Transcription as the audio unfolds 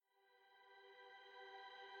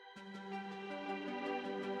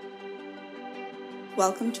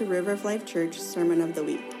Welcome to River of Life Church Sermon of the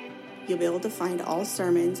Week. You'll be able to find all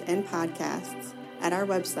sermons and podcasts at our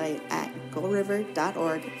website at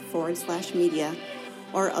goriver.org/media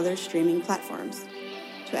or other streaming platforms.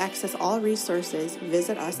 To access all resources,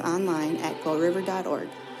 visit us online at goriver.org.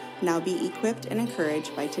 Now be equipped and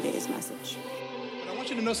encouraged by today's message. I want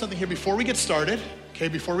you to know something here before we get started, okay?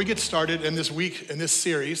 Before we get started in this week, in this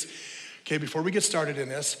series, okay? Before we get started in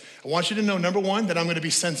this, I want you to know, number one, that I'm going to be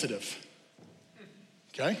sensitive.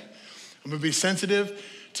 Okay? I'm going to be sensitive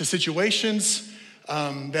to situations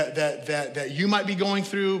that you might be going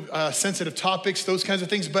through, sensitive topics, those kinds of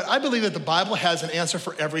things. But I believe that the Bible has an answer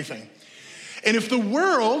for everything. And if the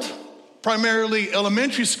world, primarily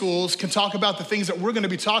elementary schools, can talk about the things that we're going to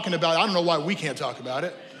be talking about, I don't know why we can't talk about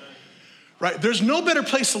it. Right? There's no better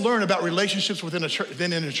place to learn about relationships within a church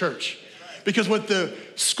than in a church. Because what the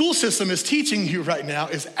school system is teaching you right now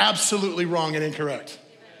is absolutely wrong and incorrect.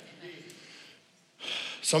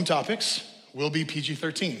 Some topics will be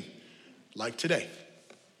PG-13, like today.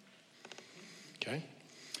 Okay?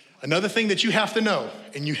 Another thing that you have to know,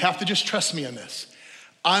 and you have to just trust me on this,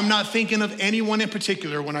 I'm not thinking of anyone in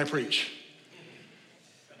particular when I preach.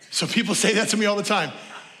 So people say that to me all the time.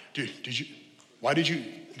 Dude, did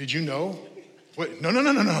you know? What?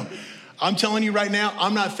 No. I'm telling you right now,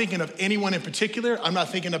 I'm not thinking of anyone in particular. I'm not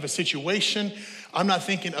thinking of a situation. I'm not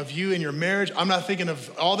thinking of you and your marriage. I'm not thinking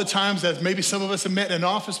of all the times that maybe some of us have met in an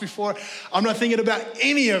office before. I'm not thinking about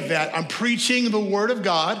any of that. I'm preaching the word of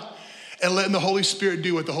God and letting the Holy Spirit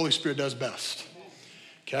do what the Holy Spirit does best.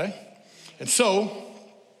 Okay? And so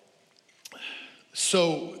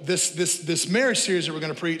this marriage series that we're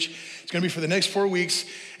going to preach, it's going to be for the next 4 weeks,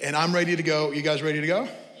 and I'm ready to go. You guys ready to go?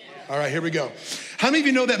 All right, here we go. How many of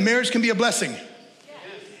you know that marriage can be a blessing? Yes.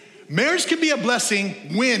 Marriage can be a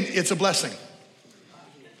blessing when it's a blessing.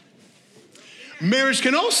 Marriage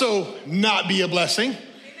can also not be a blessing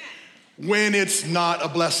when it's not a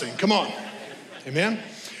blessing. Come on. Amen.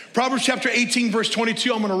 Proverbs chapter 18, verse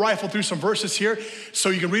 22. I'm going to rifle through some verses here so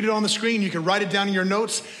you can read it on the screen. You can write it down in your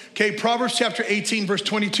notes. Okay, Proverbs chapter 18, verse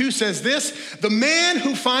 22 says this: the man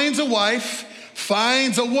who finds a wife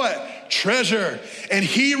finds a what? Treasure. And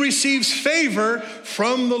he receives favor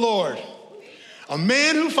from the Lord. A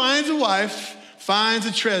man who finds a wife finds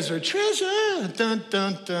a treasure. Treasure, dun,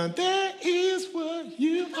 dun, dun, that is what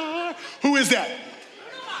you are. Who is that?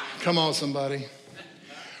 Come on, somebody.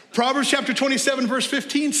 Proverbs chapter 27, verse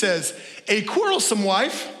 15 says, a quarrelsome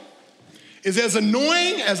wife is as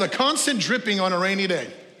annoying as a constant dripping on a rainy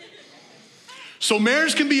day. So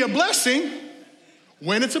marriage can be a blessing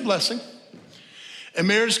when it's a blessing, and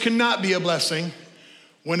marriage cannot be a blessing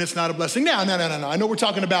when it's not a blessing. No. I know we're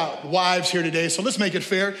talking about wives here today, so let's make it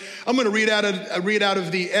fair. I'm going to read out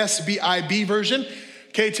of the SBIB version.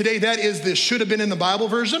 Okay, today that is the should have been in the Bible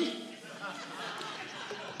version.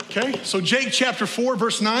 Okay, so Jake chapter 4,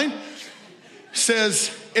 verse 9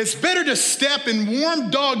 says, it's better to step in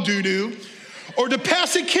warm dog doo-doo or to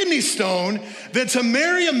pass a kidney stone than to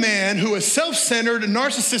marry a man who is self-centered and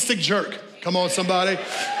narcissistic jerk. Come on, somebody.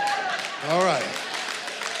 All right.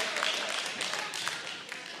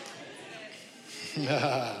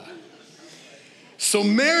 So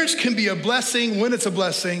marriage can be a blessing when it's a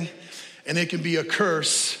blessing, and it can be a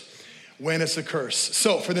curse when it's a curse.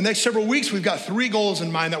 So for the next several weeks, we've got 3 goals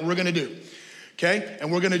in mind that we're going to do. Okay,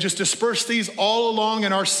 and we're going to just disperse these all along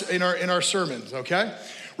in our sermons. Okay,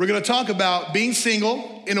 we're going to talk about being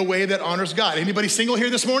single in a way that honors God. Anybody single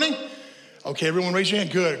here this morning? Okay, everyone raise your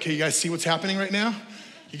hand. Good. Okay, you guys see what's happening right now?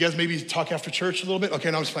 You guys maybe talk after church a little bit? Okay,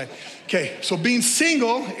 no, I'm just playing. Okay, so being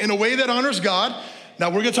single in a way that honors God. Now,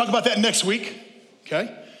 we're going to talk about that next week,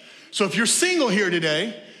 okay? So if you're single here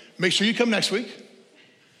today, make sure you come next week,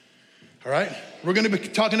 all right? We're going to be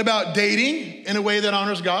talking about dating in a way that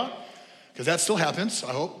honors God, because that still happens.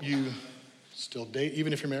 I hope you still date,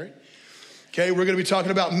 even if you're married. Okay, we're going to be talking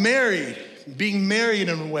about being married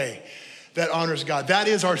in a way that honors God. That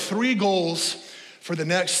is our 3 goals for the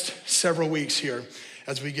next several weeks here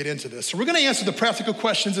as we get into this. So we're going to answer the practical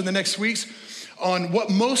questions in the next weeks on what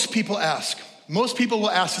most people ask. Most people will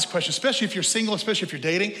ask this question, especially if you're single, especially if you're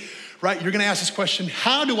dating, right? You're going to ask this question,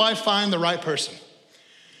 how do I find the right person?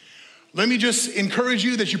 Let me just encourage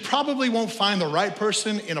you that you probably won't find the right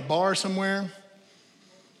person in a bar somewhere,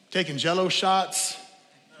 taking Jell-O shots.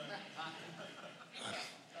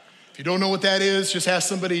 If you don't know what that is, just ask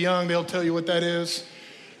somebody young, they'll tell you what that is,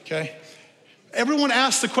 okay? Everyone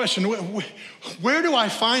asks the question, where do I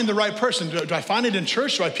find the right person? Do I find it in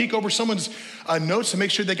church? Do I peek over someone's notes to make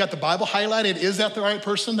sure they got the Bible highlighted? Is that the right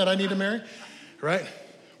person that I need to marry? Right?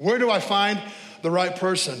 Where do I find the right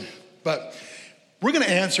person? But we're gonna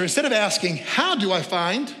answer, instead of asking, how do I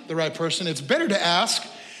find the right person? It's better to ask,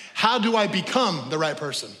 how do I become the right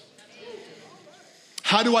person?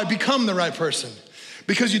 How do I become the right person?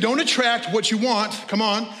 Because you don't attract what you want, come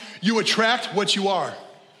on, you attract what you are.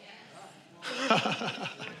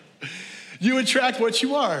 You attract what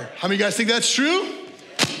you are. How many of you guys think that's true?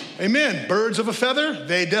 Amen. Birds of a feather,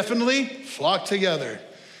 they definitely flock together.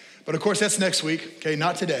 But of course, that's next week. Okay,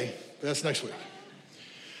 not today, but that's next week.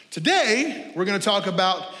 Today, we're gonna talk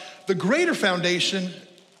about the greater foundation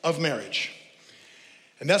of marriage.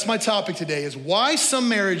 And that's my topic today, is why some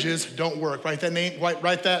marriages don't work. Write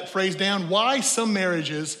that phrase down, why some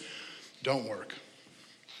marriages don't work.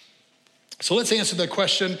 So let's answer the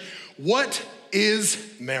question, what is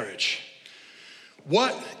marriage?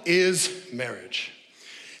 What is marriage?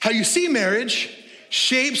 How you see marriage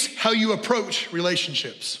shapes how you approach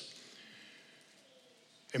relationships.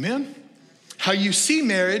 Amen? How you see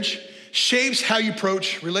marriage shapes how you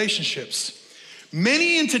approach relationships.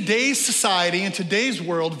 Many in today's society, in today's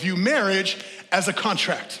world, view marriage as a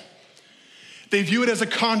contract. They view it as a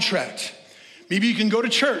contract. Maybe you can go to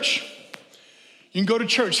church. You can go to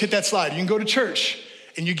church, hit that slide. You can go to church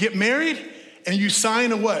and you get married and you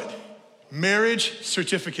sign a what? Marriage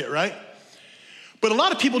certificate, right? But a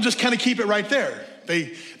lot of people just kind of keep it right there.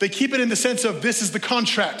 They keep it in the sense of, this is the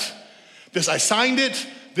contract. I signed it,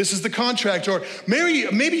 this is the contract. Or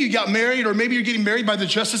maybe you got married, or maybe you're getting married by the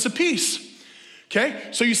justice of peace. Okay,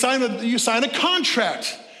 so you sign a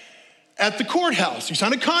contract at the courthouse. You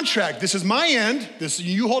sign a contract. This is my end.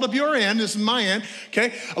 You hold up your end. This is my end.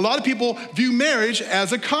 Okay, a lot of people view marriage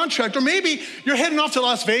as a contract. Or maybe you're heading off to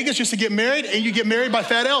Las Vegas just to get married, and you get married by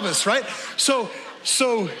Fat Elvis, right? So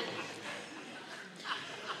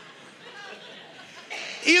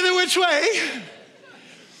either which way,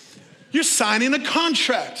 you're signing a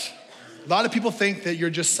contract. A lot of people think that you're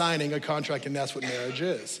just signing a contract, and that's what marriage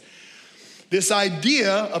is. This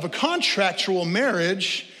idea of a contractual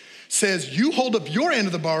marriage says you hold up your end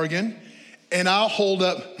of the bargain and I'll hold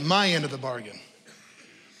up my end of the bargain.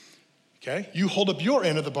 Okay? You hold up your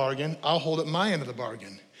end of the bargain, I'll hold up my end of the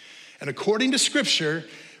bargain. And according to Scripture,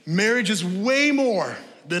 marriage is way more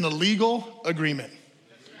than a legal agreement.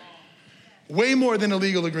 Way more than a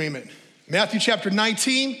legal agreement. Matthew chapter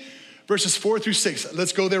 19, verses 4 through 6.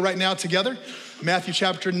 Let's go there right now together. Matthew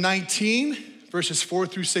chapter 19. Verses 4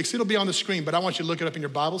 through 6. It'll be on the screen, but I want you to look it up in your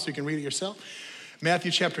Bible so you can read it yourself. Matthew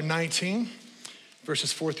chapter 19,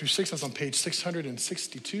 verses 4 through 6. That's on page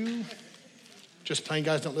 662. Just plain,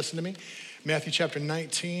 guys, don't listen to me. Matthew chapter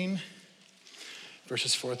 19,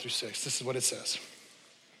 verses 4 through 6. This is what it says.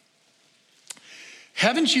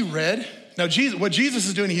 Haven't you read? Now, what Jesus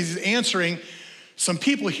is doing, he's answering some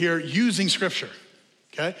people here using Scripture.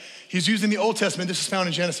 Okay? He's using the Old Testament. This is found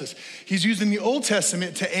in Genesis. He's using the Old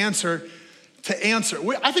Testament to answer.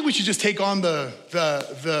 I think we should just take on the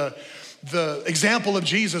example of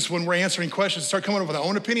Jesus when we're answering questions, start coming up with our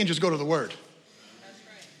own opinion, just go to the Word.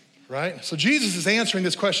 Right? So Jesus is answering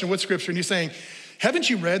this question with Scripture, and he's saying, haven't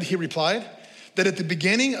you read, he replied, that at the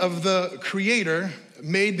beginning of the Creator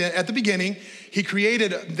at the beginning, he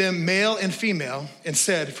created them male and female and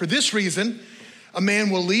said, for this reason, a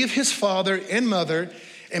man will leave his father and mother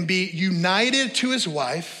and be united to his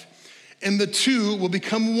wife, and the two will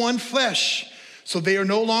become one flesh. So they are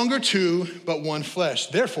no longer two, but one flesh.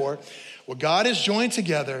 Therefore, what God has joined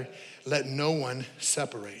together, let no one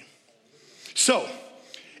separate. So,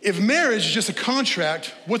 if marriage is just a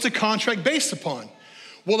contract, what's a contract based upon?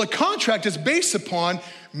 Well, a contract is based upon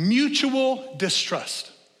mutual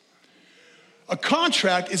distrust. A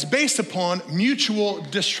contract is based upon mutual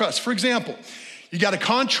distrust. For example, you got a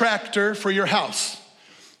contractor for your house.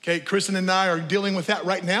 Okay, Kristen and I are dealing with that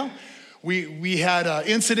right now. We had an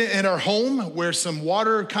incident in our home where some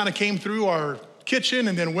water kind of came through our kitchen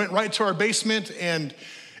and then went right to our basement, and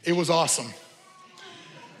it was awesome.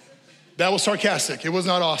 That was sarcastic. It was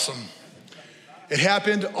not awesome. It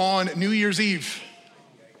happened on New Year's Eve.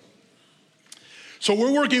 So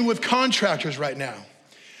we're working with contractors right now.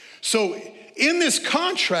 So in this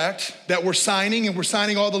contract that we're signing, and we're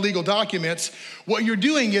signing all the legal documents, what you're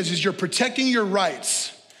doing is you're protecting your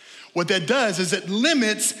rights. What that does is it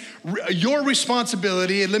limits your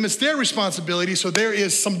responsibility, it limits their responsibility, so there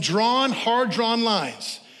is some hard drawn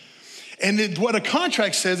lines. And what a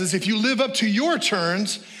contract says is if you live up to your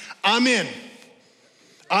terms, I'm in.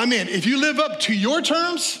 I'm in. If you live up to your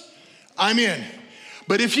terms, I'm in.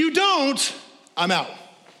 But if you don't, I'm out.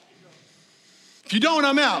 If you don't,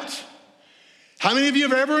 I'm out. How many of you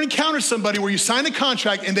have ever encountered somebody where you signed a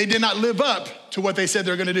contract and they did not live up to what they said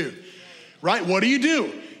they're gonna do? Right? What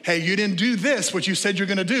do? Hey, you didn't do this, what you said you're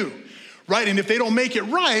gonna do. right? And if they don't make it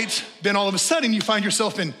right, then all of a sudden you find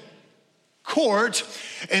yourself in court.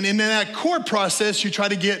 And in that court process, you try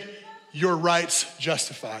to get your rights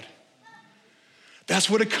justified. That's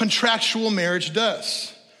what a contractual marriage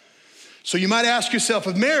does. So you might ask yourself,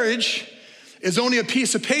 if marriage is only a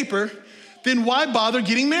piece of paper, then why bother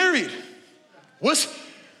getting married?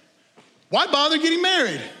 Why bother getting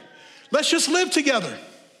married? Let's just live together.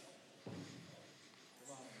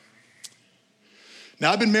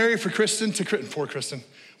 Now, I've been married for Kristen.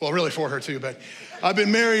 Well, really for her too, but I've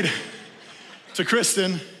been married to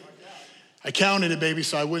Kristen. I counted it, baby,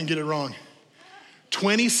 so I wouldn't get it wrong.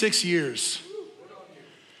 26 years.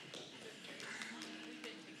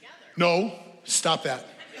 No, stop that.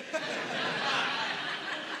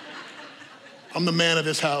 I'm the man of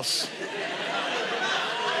this house.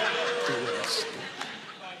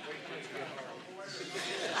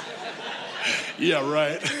 Yeah,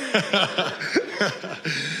 right.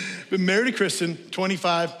 Been married to Kristen,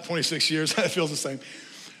 25, 26 years. It feels the same.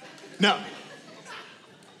 Now,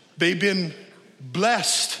 they've been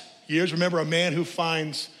blessed years. Remember, a man who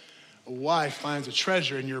finds a wife finds a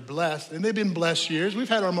treasure, and you're blessed. And they've been blessed years. We've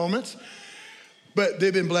had our moments, but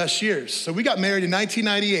they've been blessed years. So we got married in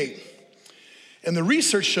 1998. And the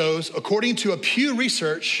research shows, according to a Pew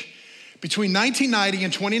Research, between 1990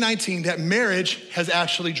 and 2019, that marriage has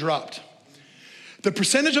actually dropped. The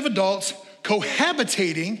percentage of adults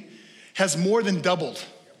cohabitating has more than doubled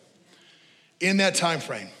in that time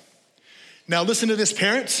frame. Now listen to this,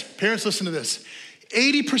 parents. Parents, listen to this.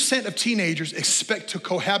 80% of teenagers expect to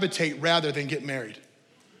cohabitate rather than get married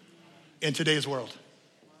in today's world.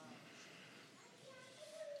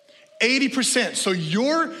 80%. So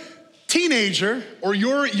your teenager or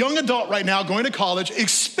your young adult right now going to college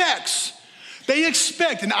expect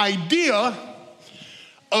an idea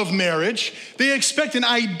of marriage. They expect an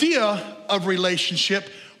idea of relationship,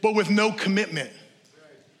 but with no commitment.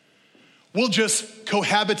 We'll just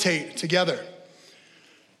cohabitate together.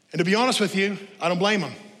 And to be honest with you, I don't blame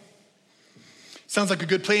them. Sounds like a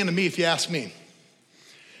good plan to me if you ask me.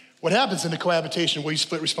 What happens in the cohabitation? Well, you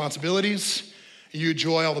split responsibilities, you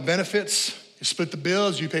enjoy all the benefits, you split the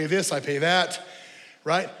bills, you pay this, I pay that,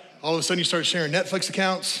 right? All of a sudden you start sharing Netflix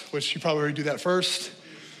accounts, which you probably already do that first,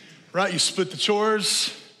 right? You split the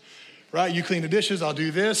chores, right? You clean the dishes, I'll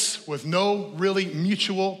do this, with no really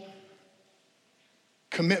mutual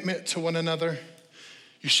commitment to one another.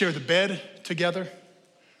 You share the bed together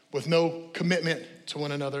with no commitment to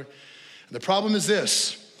one another. And the problem is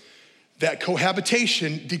this, that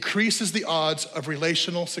cohabitation decreases the odds of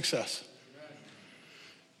relational success.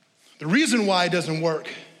 The reason why it doesn't work,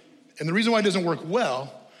 and the reason why it doesn't work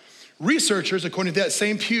well, researchers, according to that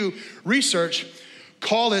same Pew research,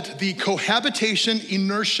 call it the cohabitation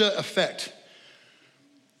inertia effect.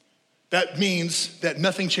 That means that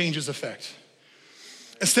nothing changes effect.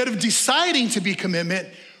 Instead of deciding to be commitment,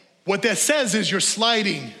 what that says is you're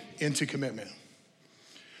sliding into commitment.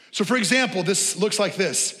 So for example, this looks like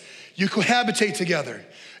this. You cohabitate together.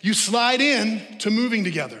 You slide in to moving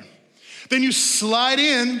together. Then you slide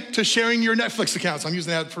in to sharing your Netflix accounts. I'm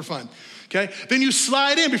using that for fun, okay? Then you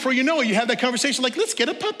slide in, before you know it, you have that conversation like, let's get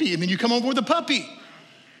a puppy. And then you come over with a puppy,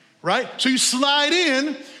 right? So you slide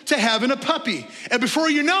in to having a puppy. And before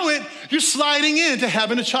you know it, you're sliding in to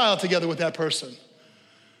having a child together with that person.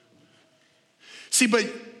 See, but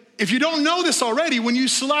if you don't know this already, when you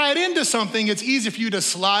slide into something, it's easy for you to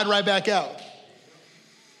slide right back out.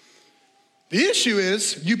 The issue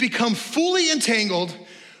is you become fully entangled,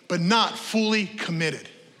 but not fully committed.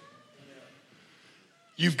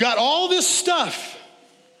 You've got all this stuff,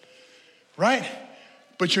 right?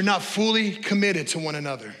 But you're not fully committed to one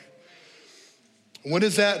another. What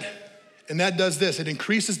is that? And that does this. It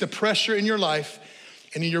increases the pressure in your life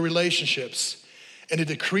and in your relationships. And it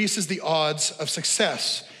decreases the odds of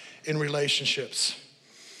success in relationships.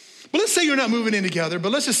 But let's say you're not moving in together,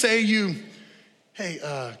 but let's just say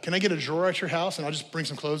hey, can I get a drawer at your house and I'll just bring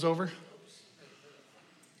some clothes over?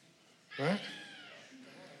 Right?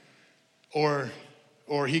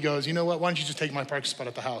 Or he goes, you know what, why don't you just take my parking spot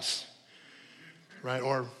at the house? Right?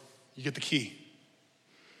 Or you get the key.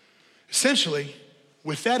 Essentially,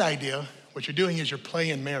 with that idea, what you're doing is you're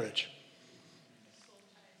playing marriage.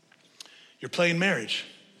 You're playing marriage,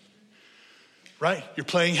 right? You're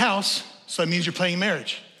playing house, so it means you're playing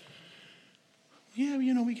marriage. Yeah,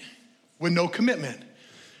 with no commitment,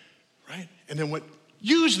 right? And then what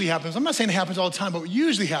usually happens, I'm not saying it happens all the time, but what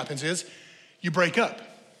usually happens is you break up.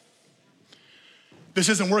 This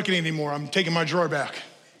isn't working anymore. I'm taking my drawer back,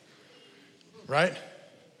 right?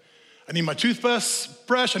 I need my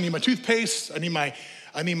toothbrush, I need my toothpaste, I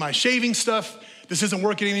need my shaving stuff. This isn't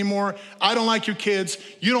working anymore. I don't like your kids.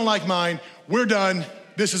 You don't like mine. We're done.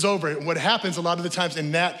 This is over. And what happens a lot of the times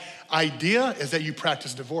in that idea is that you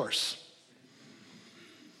practice divorce.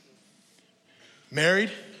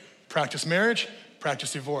 Married, practice marriage,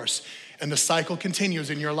 practice divorce. And the cycle continues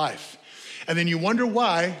in your life. And then you wonder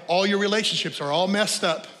why all your relationships are all messed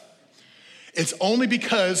up. It's only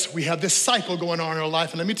because we have this cycle going on in our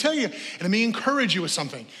life. And let me tell you, and let me encourage you with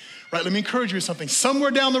something, right? Let me encourage you with something.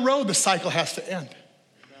 Somewhere down the road, the cycle has to end.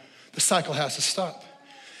 The cycle has to stop.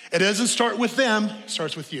 It doesn't start with them, it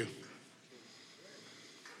starts with you.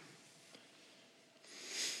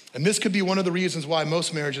 And this could be one of the reasons why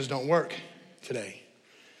most marriages don't work today.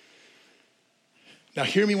 Now,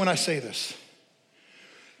 hear me when I say this.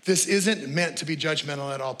 This isn't meant to be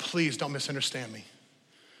judgmental at all. Please don't misunderstand me.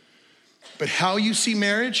 But how you see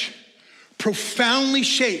marriage profoundly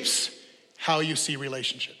shapes how you see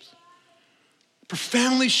relationships.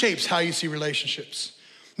 Profoundly shapes how you see relationships.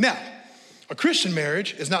 Now, a Christian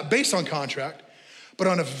marriage is not based on contract, but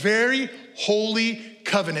on a very holy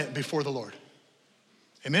covenant before the Lord.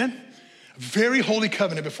 Amen? A very holy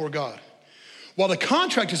covenant before God. While the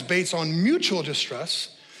contract is based on mutual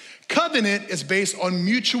distrust, covenant is based on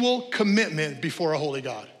mutual commitment before a holy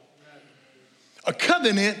God. A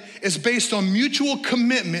covenant is based on mutual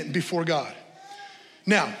commitment before God.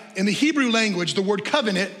 Now, in the Hebrew language, the word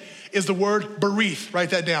covenant is the word berith. Write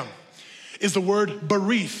that down. Is the word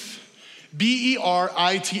berith.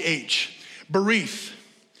 B-E-R-I-T-H. Berith.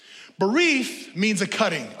 Berith means a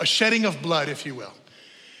cutting, a shedding of blood, if you will.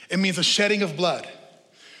 It means a shedding of blood,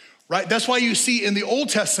 right? That's why you see in the Old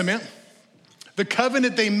Testament, the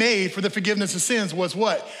covenant they made for the forgiveness of sins was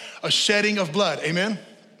what? A shedding of blood, amen?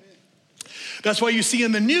 That's why you see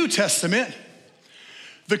in the New Testament,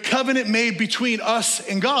 the covenant made between us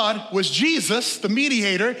and God was Jesus, the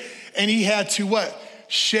mediator, and he had to what?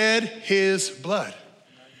 Shed his blood.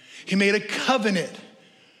 He made a covenant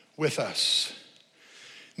with us.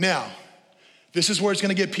 Now, this is where it's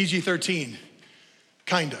gonna get PG-13,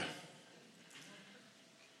 kinda.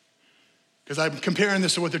 Because I'm comparing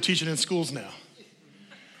this to what they're teaching in schools now.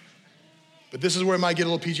 But this is where it might get a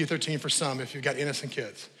little PG-13 for some if you've got innocent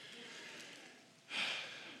kids.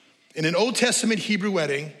 In an Old Testament Hebrew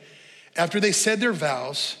wedding, after they said their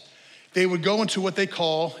vows, they would go into what they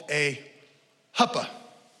call a huppah.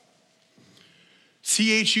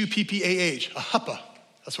 C-H-U-P-P-A-H, a huppah.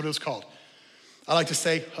 That's what it was called. I like to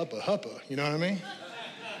say huppah, you know what I mean?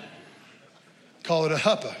 Call it a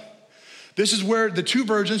huppah. This is where the two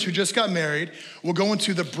virgins who just got married will go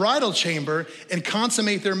into the bridal chamber and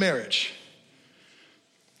consummate their marriage.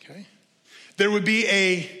 Okay? There would be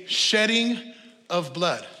a shedding of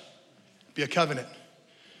blood, be a covenant.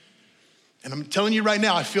 And I'm telling you right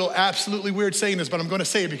now, I feel absolutely weird saying this, but I'm gonna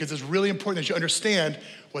say it because it's really important that you understand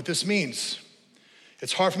what this means.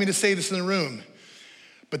 It's hard for me to say this in the room,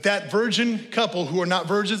 but that virgin couple who are not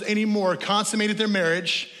virgins anymore consummated their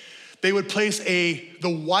marriage. They would place the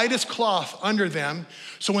whitest cloth under them.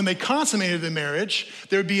 So when they consummated the marriage,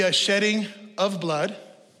 there would be a shedding of blood.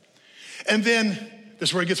 And then, this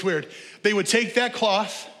is where it gets weird. They would take that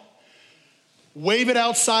cloth, wave it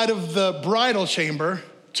outside of the bridal chamber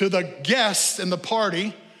to the guests in the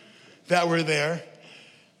party that were there.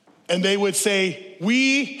 And they would say,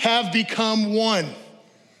 "We have become one.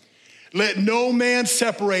 Let no man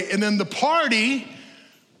separate." And then the party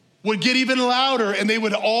would get even louder and they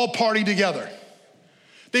would all party together.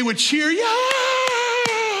 They would cheer, yeah!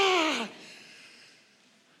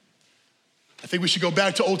 I think we should go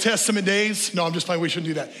back to Old Testament days. No, I'm just playing, we shouldn't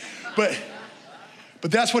do that.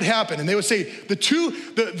 But that's what happened. And they would say,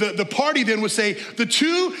 the party then would say, the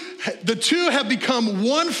two have become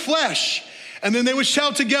one flesh. And then they would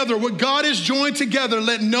shout together, what God has joined together,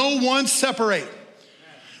 let no one separate.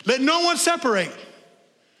 Let no one separate.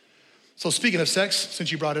 So speaking of sex,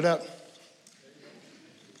 since you brought it up,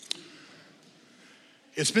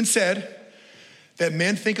 it's been said that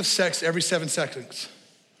men think of sex every 7 seconds.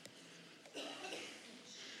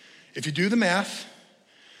 If you do the math,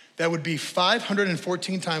 that would be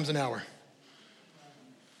 514 times an hour.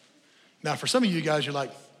 Now, for some of you guys, you're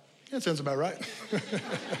like, yeah, that sounds about right.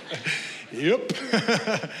 Yep.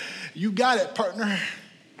 You got it, partner.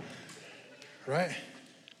 Right?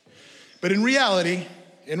 But in reality,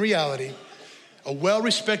 a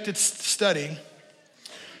well-respected study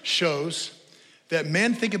shows that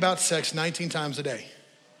men think about sex 19 times a day.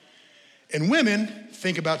 And women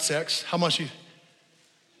think about sex, how much?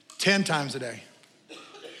 10 times a day.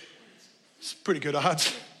 It's pretty good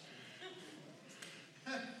odds.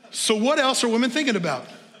 So what else are women thinking about?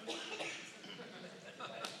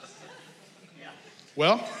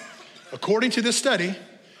 Well, according to this study,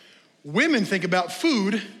 women think about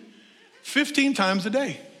food 15 times a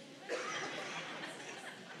day.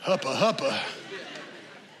 Huppa, huppa.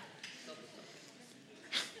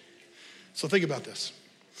 So think about this.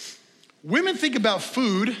 Women think about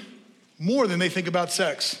food more than they think about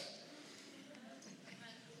sex.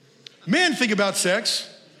 Men think about sex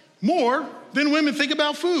more than women think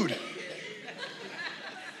about food.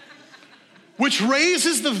 Which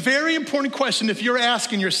raises the very important question if you're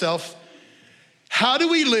asking yourself, how do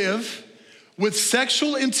we live with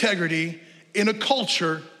sexual integrity in a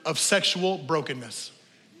culture of sexual brokenness?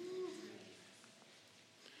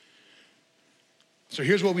 So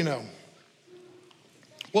here's what we know.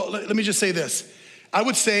 Well, let me just say this. I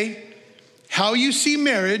would say how you see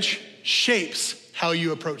marriage shapes how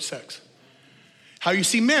you approach sex. How you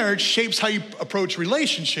see marriage shapes how you approach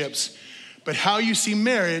relationships, but how you see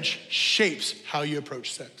marriage shapes how you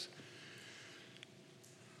approach sex.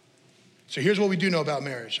 So here's what we do know about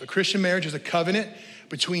marriage. A Christian marriage is a covenant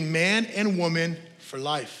between man and woman for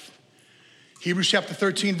life. Hebrews chapter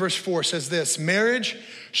 13, verse 4 says this, marriage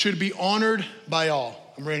should be honored by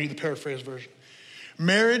all. I'm reading you the paraphrase version.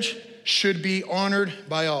 Marriage should be honored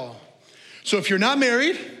by all. So if you're not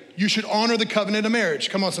married, you should honor the covenant of marriage.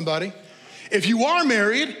 Come on, somebody. If you are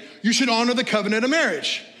married, you should honor the covenant of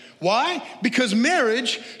marriage. Why? Because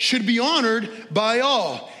marriage should be honored by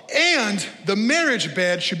all. And the marriage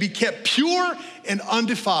bed should be kept pure and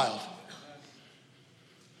undefiled.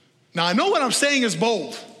 Now, I know what I'm saying is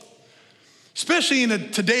bold, especially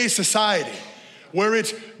in today's society where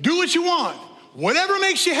it's do what you want, whatever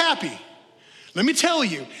makes you happy. Let me tell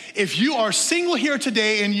you, if you are single here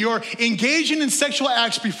today and you're engaging in sexual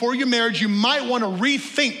acts before your marriage, you might want to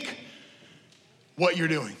rethink what you're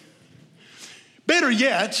doing. Better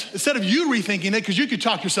yet, instead of you rethinking it, because you could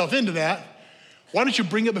talk yourself into that, why don't you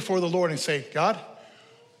bring it before the Lord and say, God,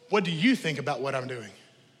 what do you think about what I'm doing?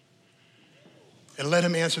 And let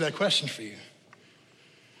him answer that question for you.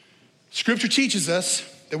 Scripture teaches us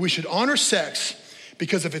that we should honor sex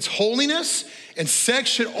because of its holiness, and sex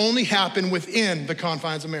should only happen within the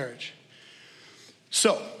confines of marriage.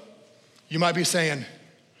 So, you might be saying,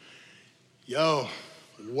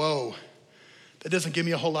 whoa, that doesn't give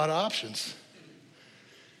me a whole lot of options.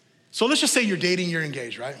 So let's just say you're dating, you're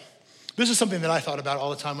engaged, right? This is something that I thought about all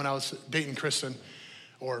the time when I was dating Kristen,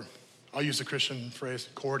 or I'll use the Christian phrase,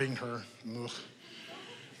 courting her. Ugh.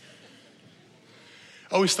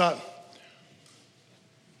 I always thought,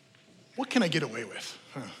 what can I get away with?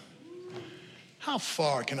 How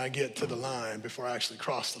far can I get to the line before I actually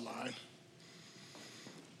cross the line?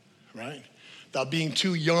 Right? Without being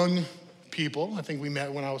two young people. I think we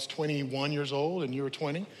met when I was 21 years old and you were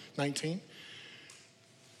 19.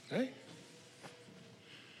 Right?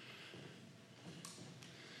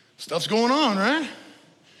 Stuff's going on, right?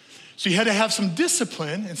 So you had to have some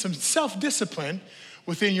discipline and some self-discipline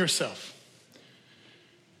within yourself.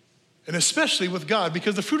 And especially with God,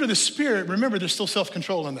 because the fruit of the Spirit, remember, there's still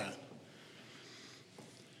self-control in that.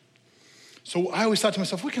 So I always thought to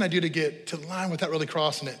myself, what can I do to get to the line without really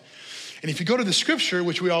crossing it? And if you go to the scripture,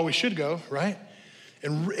 which we always should go, right?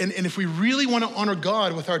 And if we really want to honor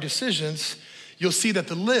God with our decisions, you'll see that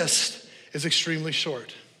the list is extremely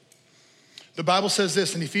short. The Bible says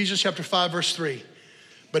this in Ephesians chapter 5, verse 3.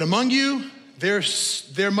 But among you, there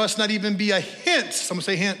must not even be a hint. Someone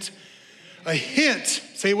say hint. A hint.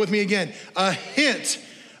 Say it with me again. A hint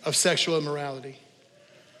of sexual immorality.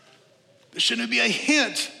 There shouldn't be a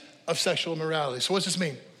hint of sexual immorality. So what does this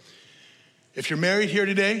mean? If you're married here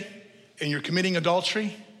today and you're committing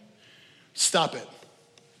adultery, stop it.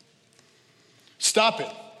 Stop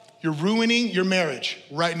it. You're ruining your marriage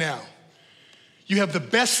right now. You have the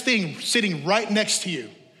best thing sitting right next to you.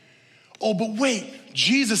 Oh, but wait,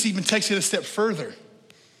 Jesus even takes it a step further.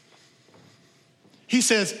 He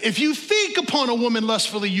says, if you think upon a woman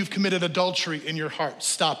lustfully, you've committed adultery in your heart.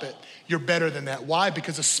 Stop it. You're better than that. Why?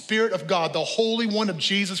 Because the Spirit of God, the Holy One of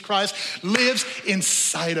Jesus Christ, lives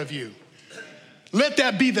inside of you. Let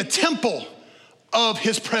that be the temple of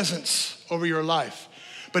his presence over your life.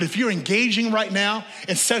 But if you're engaging right now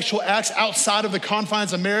in sexual acts outside of the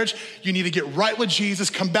confines of marriage, you need to get right with Jesus,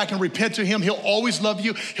 come back and repent to him. He'll always love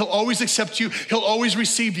you. He'll always accept you. He'll always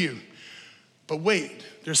receive you. But wait,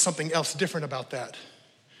 there's something else different about that.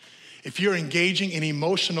 If you're engaging in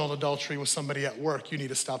emotional adultery with somebody at work, you need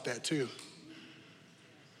to stop that too.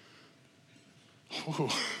 Ooh.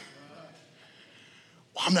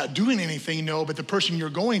 Well, I'm not doing anything, no, but the person you're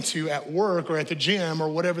going to at work or at the gym or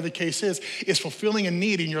whatever the case is fulfilling a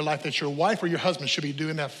need in your life that your wife or your husband should be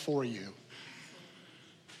doing that for you.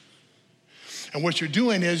 And what you're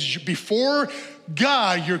doing is before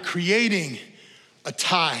God, you're creating a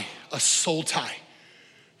tie, a soul tie,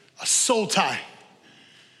 a soul tie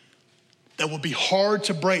that will be hard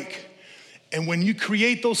to break. And when you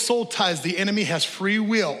create those soul ties, the enemy has free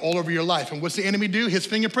will all over your life. And what's the enemy do? His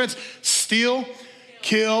fingerprints: steal,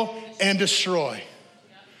 kill, and destroy.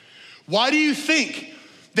 Why do you think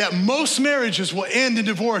that most marriages will end in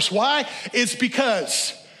divorce? Why? It's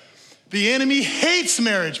because the enemy hates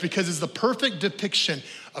marriage, because it's the perfect depiction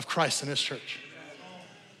of Christ in his church.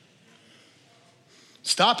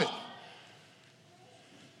 Stop it.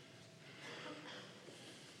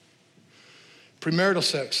 Premarital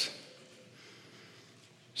sex.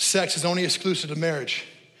 Sex is only exclusive to marriage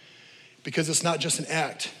because it's not just an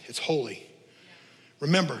act, it's holy.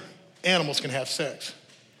 Remember, animals can have sex.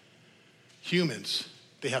 Humans,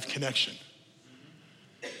 they have connection.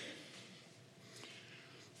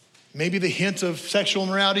 Maybe the hint of sexual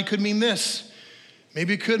immorality could mean this.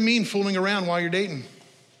 Maybe it could mean fooling around while you're dating.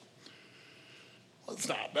 Well, it's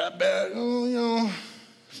not that bad. Oh,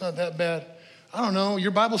 it's not that bad. I don't know.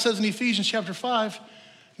 Your Bible says in Ephesians chapter 5,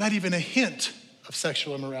 not even a hint of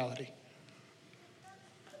sexual immorality.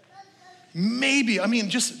 Maybe,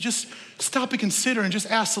 just stop and consider and just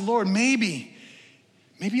ask the Lord, maybe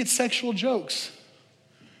it's sexual jokes.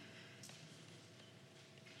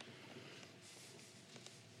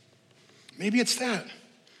 Maybe it's that.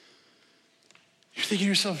 You're thinking to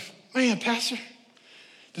yourself, man, Pastor,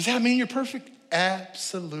 does that mean you're perfect?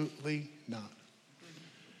 Absolutely not.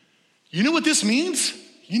 You know what this means?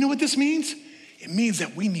 You know what this means? It means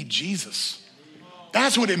that we need Jesus.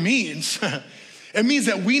 That's what it means. It means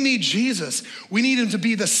that we need Jesus. We need him to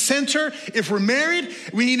be the center if we're married.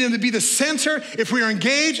 We need him to be the center if we are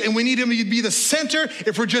engaged. And we need him to be the center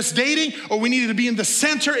if we're just dating. Or we need him to be in the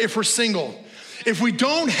center if we're single. If we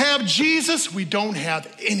don't have Jesus, we don't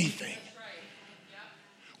have anything.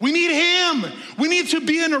 We need him. We need to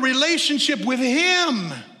be in a relationship with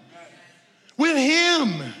him. With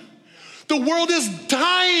him. The world is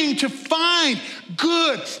dying to find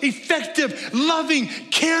good, effective, loving,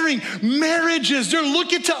 caring marriages. They're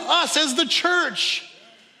looking to us as the church.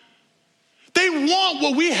 They want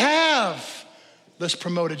what we have. Let's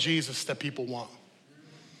promote a Jesus that people want.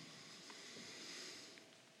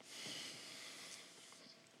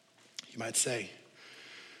 You might say,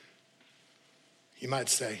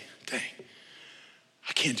 dang,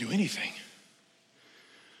 I can't do anything.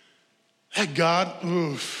 That God,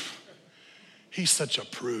 oof, he's such a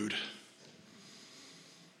prude.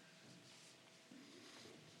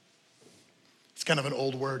 It's kind of an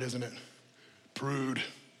old word, isn't it? Prude.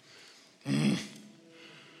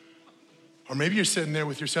 Or maybe you're sitting there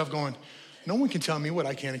with yourself going, no one can tell me what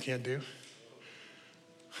I can and can't do.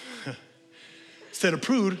 Instead of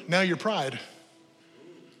prude, now you're pride.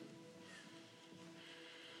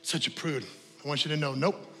 Such a prude. I want you to know,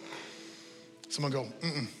 nope. Someone go,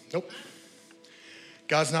 nope.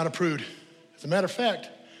 God's not a prude. As a matter of fact,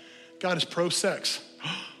 God is pro-sex.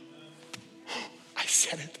 I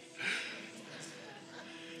said it.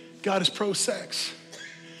 God is pro-sex.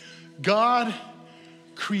 God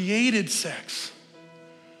created sex.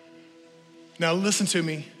 Now listen to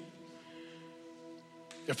me.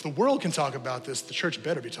 If the world can talk about this, the church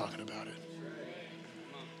better be talking about it.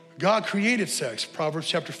 God created sex. Proverbs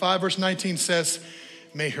chapter 5, verse 19 says,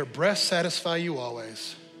 may her breast satisfy you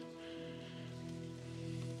always.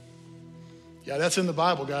 Yeah, that's in the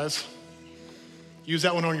Bible, guys. Use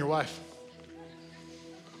that one on your wife.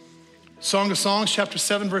 Song of Songs, chapter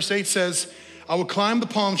 7, verse 8 says, I will climb the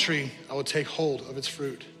palm tree. I will take hold of its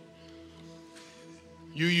fruit.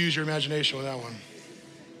 You use your imagination with that one.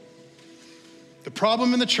 The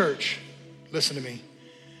problem in the church, listen to me,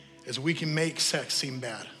 is we can make sex seem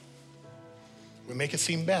bad. We make it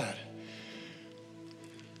seem bad.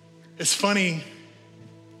 It's funny,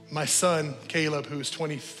 my son, Caleb, who's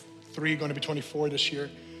 23, going to be 24 this year,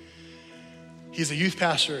 he's a youth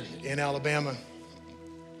pastor in Alabama.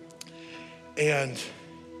 And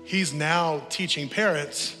he's now teaching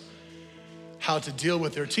parents how to deal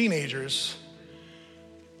with their teenagers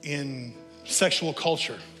in sexual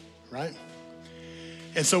culture, right?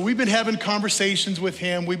 And so we've been having conversations with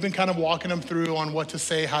him. We've been kind of walking him through on what to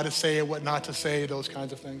say, how to say it, what not to say, those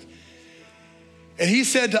kinds of things. And he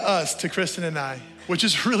said to us, to Kristen and I, which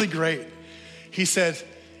is really great, he said,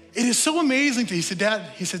 it is so amazing to, he said, Dad,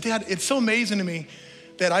 it's so amazing to me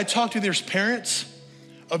that I talk to their parents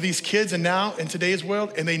of these kids and now in today's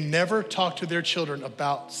world, and they never talk to their children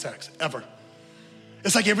about sex, ever.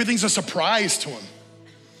 It's like everything's a surprise to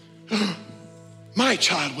them. My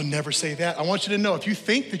child would never say that. I want you to know, if you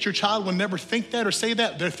think that your child will never think that or say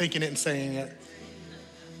that, they're thinking it and saying it.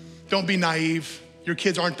 Don't be naive. Your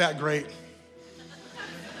kids aren't that great.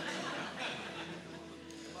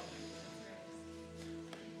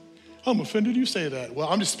 I'm offended you say that. Well,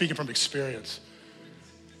 I'm just speaking from experience.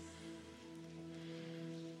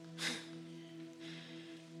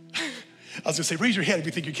 I was gonna say, raise your hand if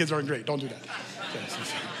you think your kids aren't great. Don't do that.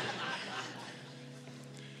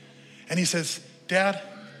 And he says, Dad,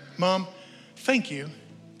 Mom, thank you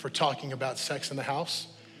for talking about sex in the house,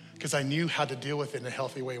 because I knew how to deal with it in a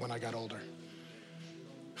healthy way when I got older.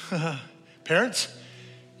 Parents,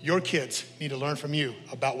 your kids need to learn from you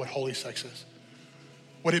about what holy sex is,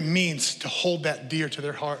 what it means to hold that dear to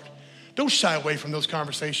their heart. Don't shy away from those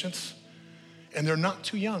conversations. And they're not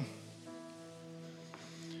too young.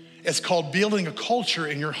 It's called building a culture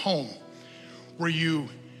in your home where you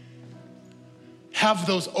have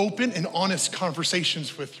those open and honest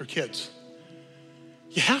conversations with your kids.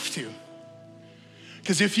 You have to.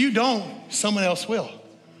 Because if you don't, someone else will.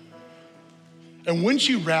 And wouldn't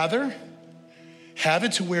you rather have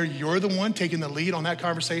it to where you're the one taking the lead on that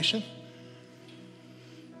conversation?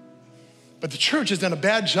 But the church has done a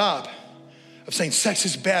bad job of saying sex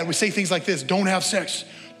is bad. We say things like this: don't have sex,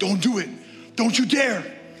 don't do it, don't you dare.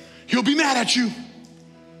 He'll be mad at you.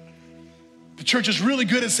 The church is really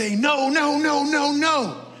good at saying no, no, no, no,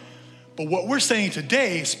 no. But what we're saying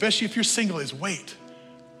today, especially if you're single, is wait,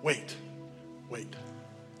 wait, wait.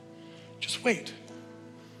 Just wait.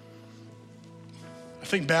 I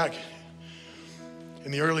think back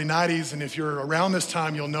in the early 90s, and if you're around this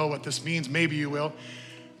time, you'll know what this means. Maybe you will.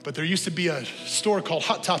 But there used to be a store called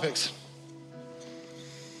Hot Topics.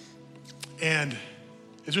 And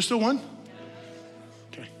is there still one?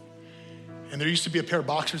 Okay. And there used to be a pair of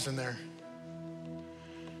boxers in there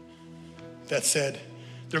that said,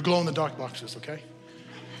 they're glow-in-the-dark boxers, okay?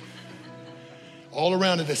 All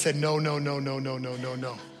around it, they said no, no, no, no, no, no, no,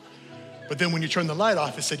 no. But then when you turn the light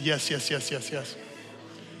off, it said yes, yes, yes, yes, yes.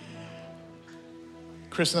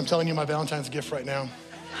 Kristen, I'm telling you my Valentine's gift right now.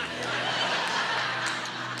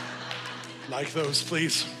 Like those,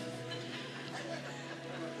 please.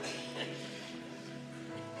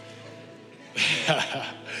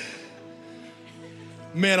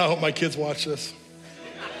 Man, I hope my kids watch this.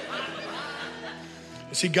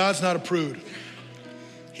 You see, God's not a prude.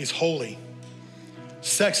 He's holy.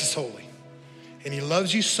 Sex is holy. And he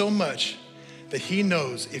loves you so much that he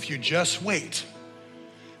knows if you just wait,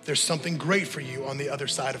 there's something great for you on the other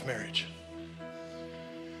side of marriage.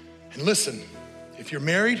 And listen, if you're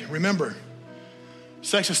married, remember,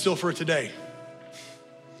 sex is still for today.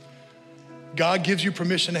 God gives you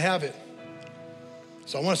permission to have it.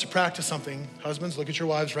 So I want us to practice something. Husbands, look at your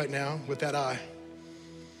wives right now with that eye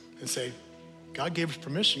and say, God gave us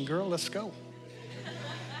permission, girl, let's go.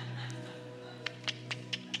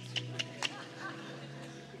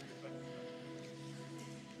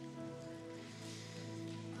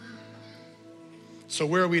 So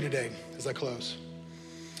where are we today as I close?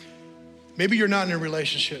 Maybe you're not in a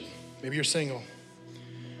relationship. Maybe you're single.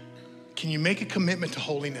 Can you make a commitment to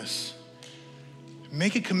holiness?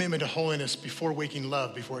 Make a commitment to holiness before waking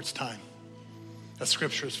love before it's time. That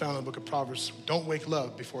scripture is found in the book of Proverbs. Don't wake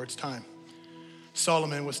love before it's time.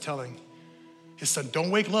 Solomon was telling his son, don't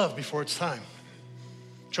wake love before it's time.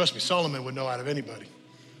 Trust me, Solomon would know out of anybody.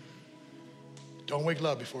 Don't wake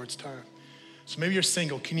love before it's time. So maybe you're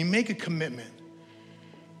single. Can you make a commitment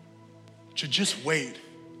to just wait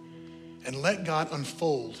and let God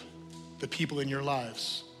unfold the people in your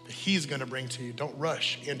lives that he's gonna bring to you? Don't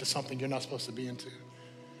rush into something you're not supposed to be into.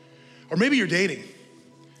 Or maybe you're dating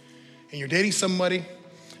and you're dating somebody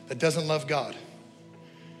that doesn't love God.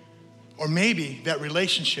 Or maybe that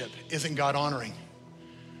relationship isn't God honoring.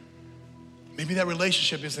 Maybe that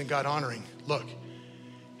relationship isn't God honoring. Look,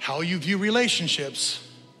 how you view relationships,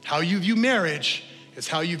 how you view marriage is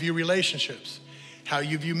how you view relationships. How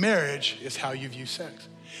you view marriage is how you view sex.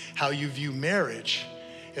 How you view marriage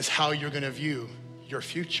is how you're gonna view your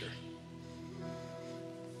future.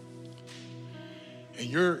 And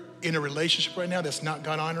you're in a relationship right now that's not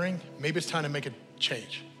God honoring, maybe it's time to make a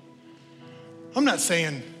change. I'm not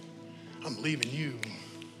saying I'm leaving you.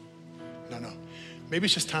 No. Maybe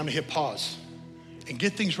it's just time to hit pause and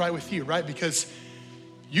get things right with you, right? Because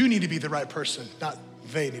you need to be the right person, not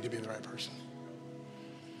they need to be the right person.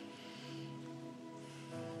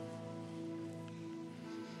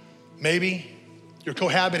 Maybe you're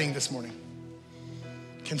cohabiting this morning.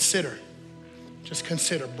 Consider, just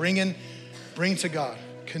consider. Bring to God,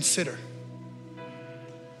 consider.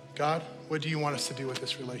 God, what do you want us to do with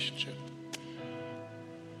this relationship?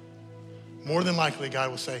 More than likely, God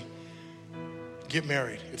will say, get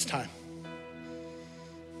married, it's time.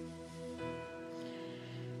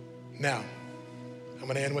 Now, I'm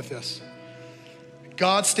gonna end with this.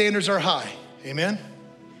 God's standards are high, amen?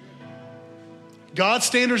 God's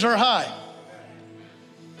standards are high.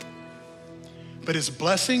 but his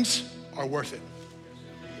blessings are worth it.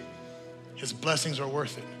 His blessings are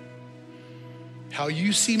worth it. How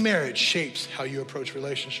you see marriage shapes how you approach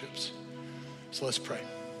relationships. So let's pray.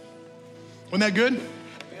 Wasn't that good?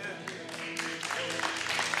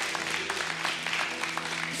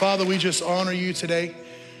 Father, we just honor you today.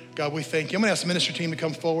 God, we thank you. I'm gonna ask the ministry team to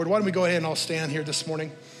come forward. Why don't we go ahead and all stand here this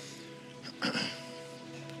morning?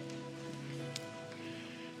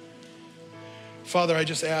 Father, I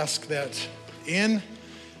just ask that in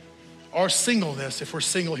our singleness, if we're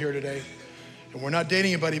single here today, and we're not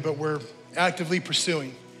dating anybody, but we're actively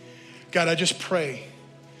pursuing, God, I just pray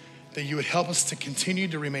that you would help us to continue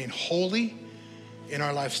to remain holy in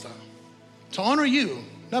our lifestyle, to honor you,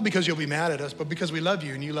 not because you'll be mad at us, but because we love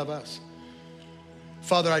you and you love us.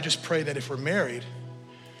 Father, I just pray that if we're married,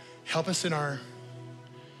 help us in our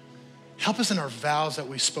vows that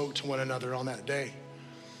we spoke to one another on that day.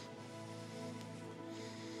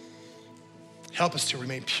 Help us to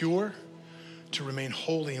remain pure, to remain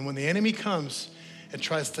holy. And when the enemy comes and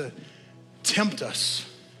tries to tempt us,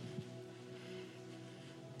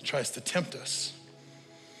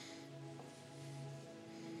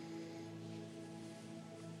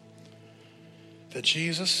 that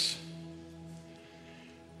Jesus,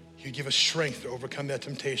 you give us strength to overcome that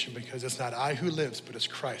temptation, because it's not I who lives, but it's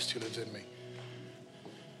Christ who lives in me.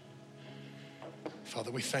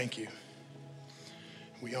 Father, we thank you.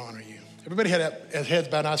 We honor you. Everybody had heads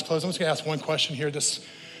bowed, eyes closed. I'm just gonna ask one question here this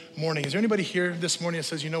morning. Is there anybody here this morning that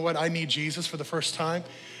says, you know what, I need Jesus for the first time?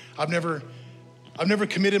 I've never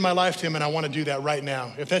committed my life to him, and I want to do that right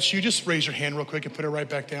now. If that's you, just raise your hand real quick and put it right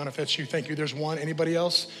back down. If that's you, thank you. There's one. Anybody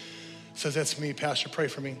else? Says, that's me, Pastor, pray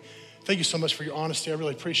for me. Thank you so much for your honesty. I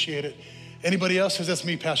really appreciate it. Anybody else? Says, that's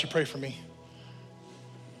me, Pastor, pray for me.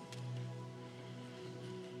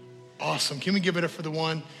 Awesome. Can we give it up for the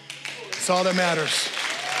one? It's all that matters.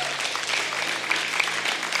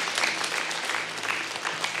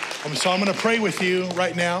 So I'm gonna pray with you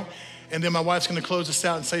right now, and then my wife's gonna close us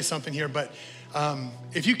out and say something here. But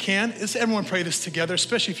if you can, let's everyone pray this together,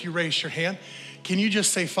 especially if you raise your hand. Can you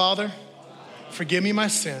just say, Father, forgive me my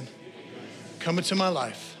sin, come into my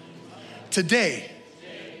life. Today,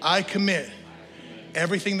 I commit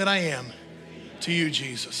everything that I am to you,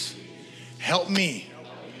 Jesus. Help me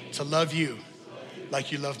to love you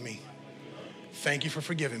like you love me. Thank you for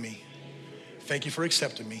forgiving me. Thank you for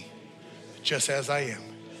accepting me just as I am.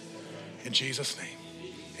 In Jesus' name,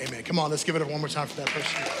 amen. Come on, let's give it up one more time for that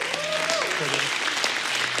person.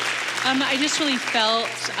 I just really felt,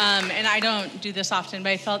 and I don't do this often, but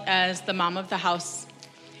I felt as the mom of the house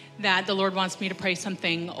that the Lord wants me to pray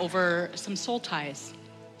something over some soul ties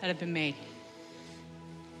that have been made.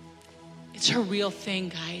 It's a real thing,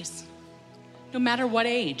 guys. No matter what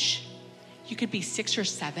age. You could be 6 or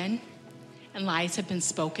 7 and lies have been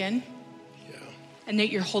spoken, and that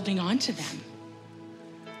you're holding on to them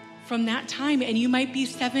from that time, and you might be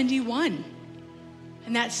 71,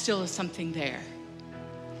 and that still is something there.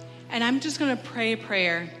 And I'm just gonna pray a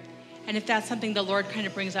prayer, and if that's something the Lord kind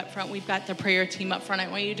of brings up front, we've got the prayer team up front. I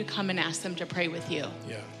want you to come and ask them to pray with you.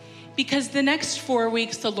 Yeah. Because the next 4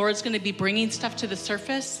 weeks, the Lord's gonna be bringing stuff to the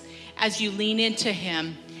surface as you lean into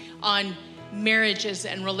him on marriages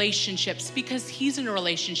and relationships, because he's in a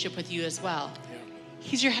relationship with you as well. Yeah.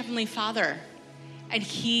 He's your Heavenly Father, and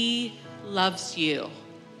he loves you,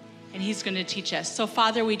 and he's gonna teach us. So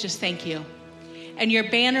Father, we just thank you. And your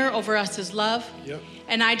banner over us is love. Yep.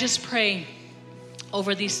 And I just pray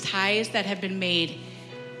over these ties that have been made,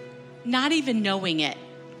 not even knowing it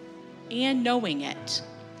and knowing it,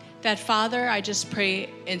 that Father, I just pray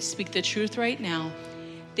and speak the truth right now,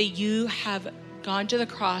 that you have gone to the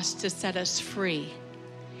cross to set us free,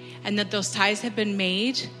 and that those ties have been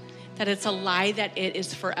made, that it's a lie that it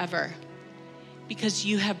is forever, because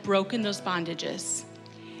you have broken those bondages.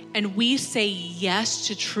 And we say yes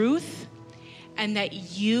to truth, and that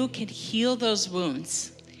you can heal those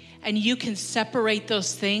wounds, and you can separate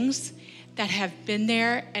those things that have been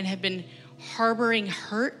there and have been harboring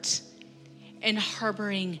hurt and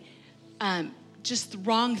harboring just the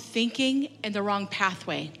wrong thinking and the wrong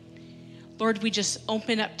pathway. Lord, we just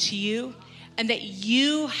open up to you, and that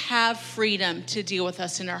you have freedom to deal with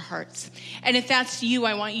us in our hearts. And if that's you,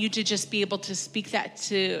 I want you to just be able to speak that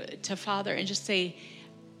to Father and just say,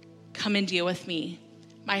 come and deal with me.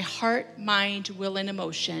 My heart, mind, will, and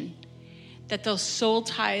emotion. That those soul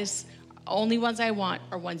ties, only ones I want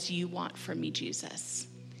are ones you want from me, Jesus.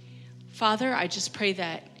 Father, I just pray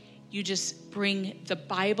that you just bring the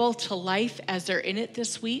Bible to life as they're in it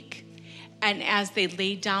this week, and as they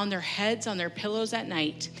lay down their heads on their pillows at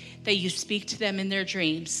night, that you speak to them in their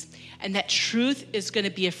dreams, and that truth is going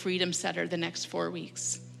to be a freedom setter the next 4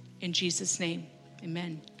 weeks. In Jesus' name,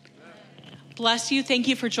 amen. Bless you. Thank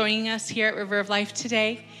you for joining us here at River of Life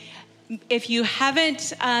today. If you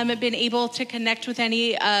haven't been able to connect with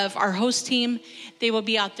any of our host team, they will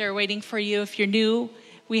be out there waiting for you. If you're new,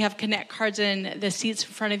 we have connect cards in the seats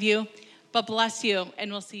in front of you. But bless you,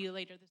 and we'll see you later.